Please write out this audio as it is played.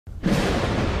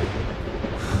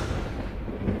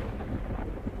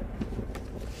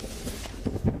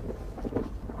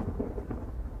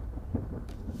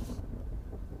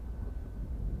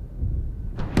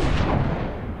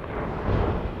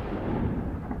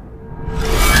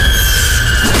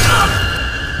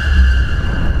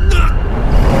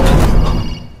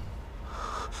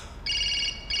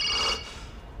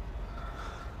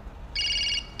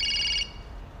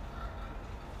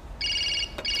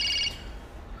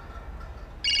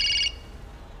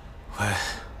喂，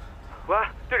喂，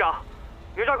队长，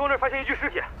牛家沟那儿发现一具尸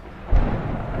体。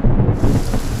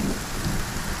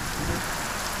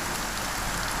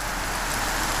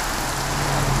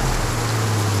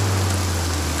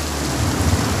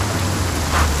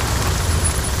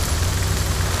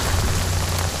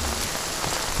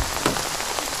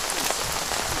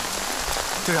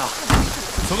队长，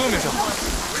总共有没有伤？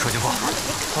说情况。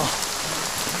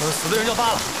死的人叫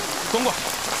八了，光棍，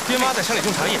爹妈在山里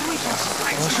种茶叶。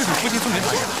尸体附近村民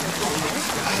发现的。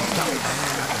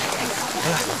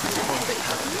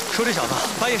说这小子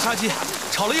半夜杀鸡，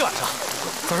吵了一晚上，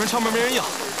早上敲门没人应，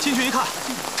进去一看，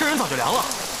这人早就凉了。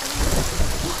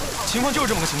情况就是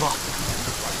这么个情况。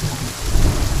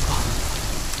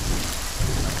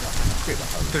这边，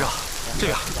队长，这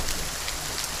边。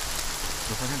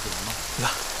有发现指纹吗？你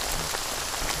看。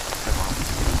开房。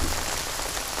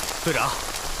队长，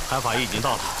海法医已经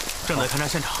到了，正在勘察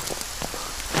现场。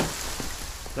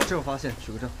来，这有发现，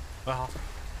取个证。哎，好。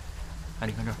哎，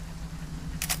你看这儿。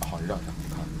好，你让一下，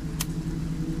我看。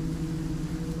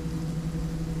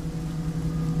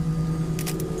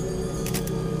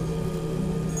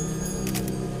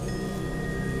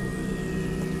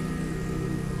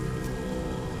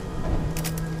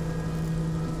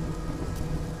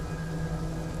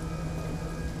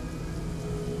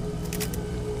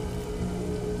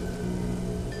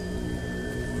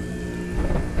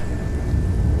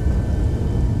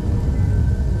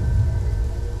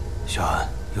小安，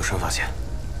有什么发现？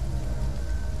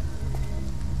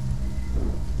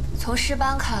从尸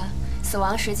斑看，死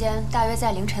亡时间大约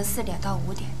在凌晨4点到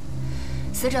5点。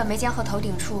死者眉间和头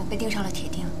顶处被钉上了铁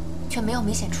钉，却没有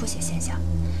明显出血现象，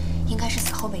应该是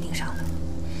死后被钉上的。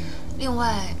另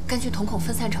外，根据瞳孔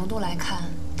分散程度来看，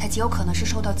他极有可能是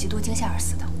受到极度惊吓而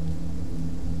死的。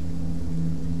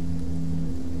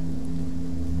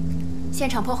现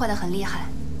场破坏得很厉害，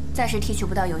暂时提取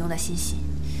不到有用的信息。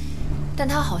但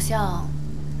他好像……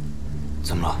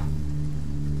怎么了？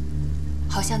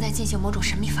好像在进行某种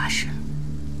神秘法事。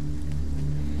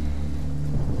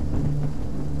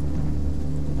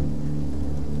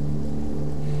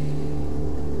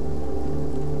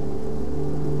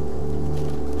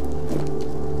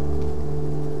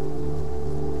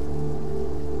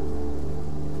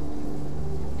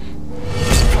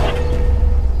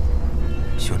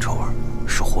腥臭味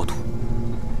是火土，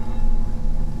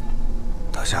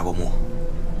他下过墓。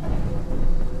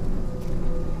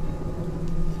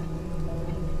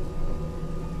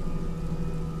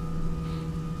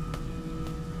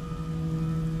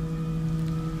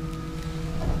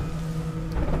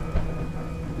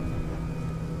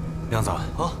亮子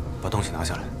啊，把东西拿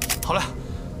下来。好嘞。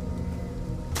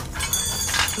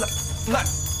来。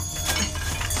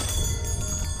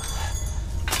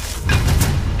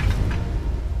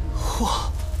嚯，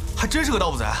还真是个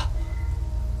盗墓贼。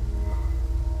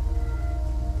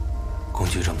工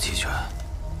具这么齐全，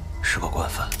是个惯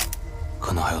犯，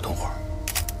可能还有同伙。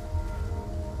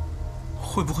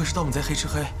会不会是盗墓贼黑吃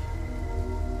黑，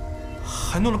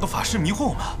还弄了个法事迷惑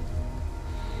我们？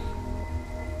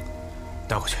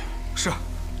带回去。是。来，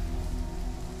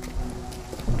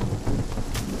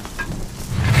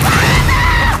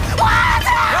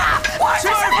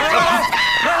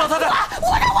老太太，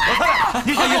老太太，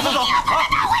你先走走啊！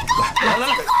来，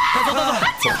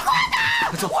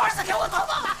走。我儿子给我做梦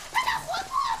了，他连魂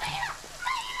魄没了。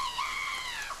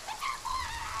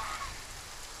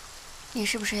你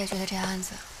是不是也觉得这案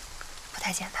子不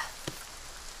太简单？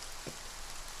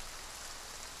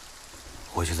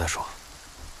回去再说。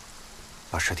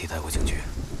把尸体带回警局，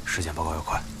尸检报告要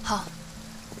快。好。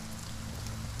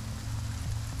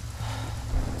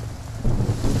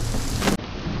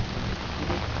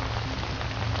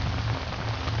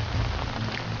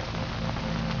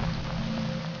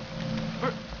不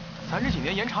是，咱这几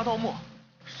年严查盗墓，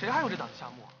谁还有这胆子下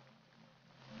墓？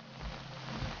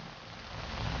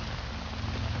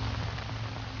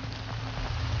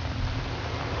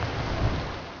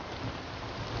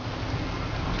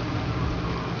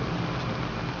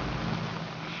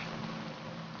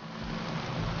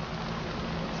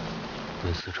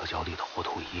跟死者脚底的火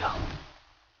土一样。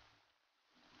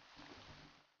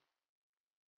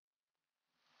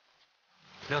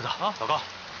亮子啊，老高，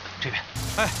这边。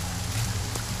哎。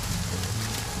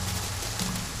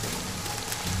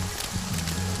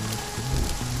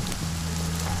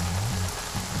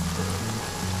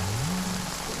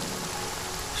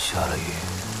下了雨，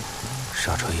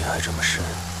刹车印还这么深，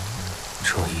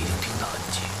车一定停得很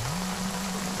急。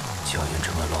脚印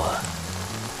这么乱。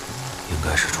应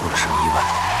该是出了什么意外。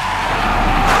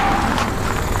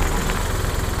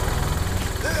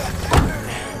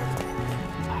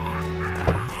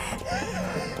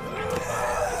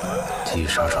击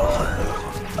杀伤痕，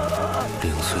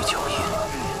零碎脚印。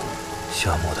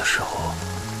下墓的时候，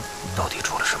到底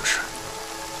出了什么事？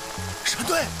沈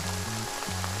队，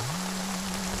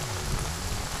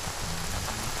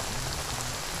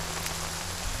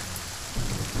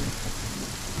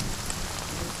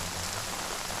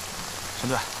沈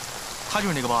队，他就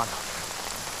是那个报案的，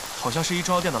好像是一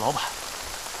中药店的老板。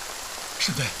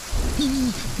沈队，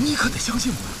你可得相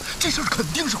信我，这事儿肯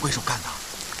定是鬼手干的。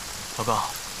老高，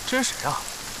这人谁啊？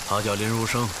他叫林如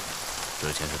生，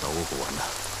之前是捣鼓古玩的，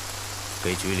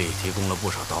给局里提供了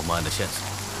不少盗墓案的线索。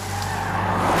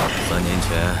3年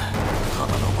前，他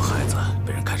的老婆孩子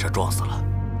被人开车撞死了。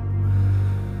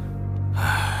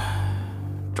唉，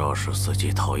肇事司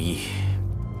机逃逸，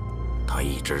他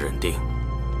一直认定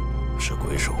是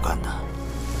鬼手干的。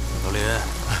老林，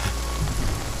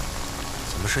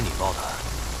怎么是你报的案？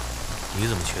你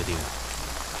怎么确定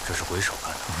这是鬼手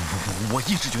干的？我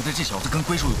一直觉得这小子跟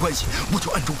鬼手有关系，我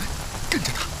就暗中跟着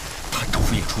他。他招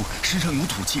夫夜出，身上有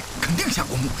土气，肯定下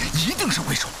过墓，一定是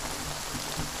鬼手。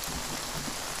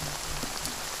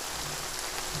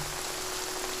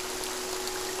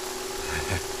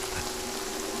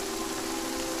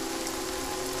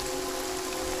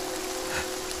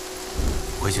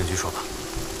回警局说吧。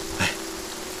哎，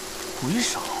鬼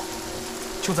手，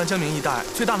就咱江宁一带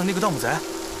最大的那个盗墓贼，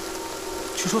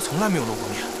据说从来没有露过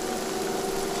面，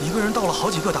一个人盗了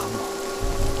好几个大墓。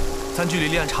咱局里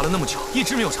立案查了那么久，一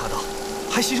直没有查到，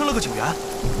还牺牲了个警员。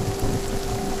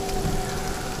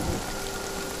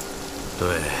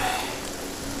对，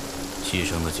牺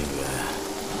牲的警员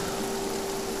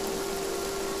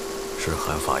是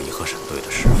韩法医和沈队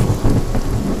的师傅。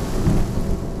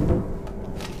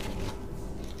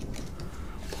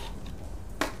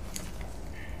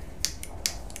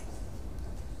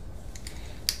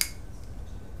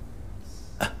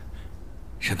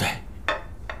沈队，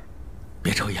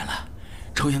别抽烟了，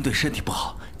抽烟对身体不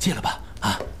好，戒了吧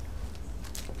啊！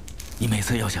你每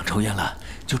次要想抽烟了，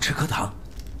就吃颗糖，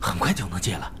很快就能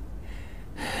戒了。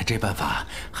这办法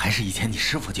还是以前你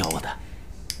师傅教我的，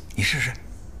你试试。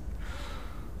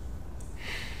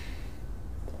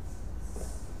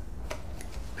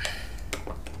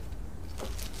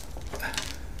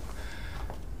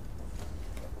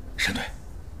沈队，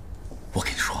我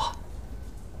跟你说，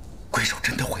鬼手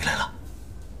真的回来了。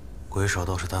鬼手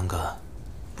都是单干，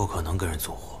不可能跟人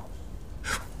组伙。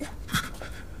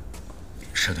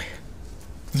沈队，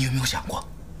你有没有想过，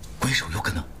鬼手有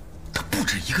可能他不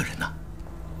止一个人呢？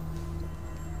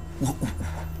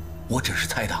我只是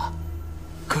猜的啊。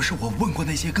可是我问过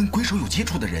那些跟鬼手有接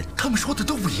触的人，他们说的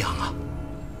都不一样啊。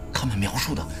他们描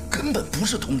述的根本不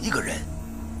是同一个人。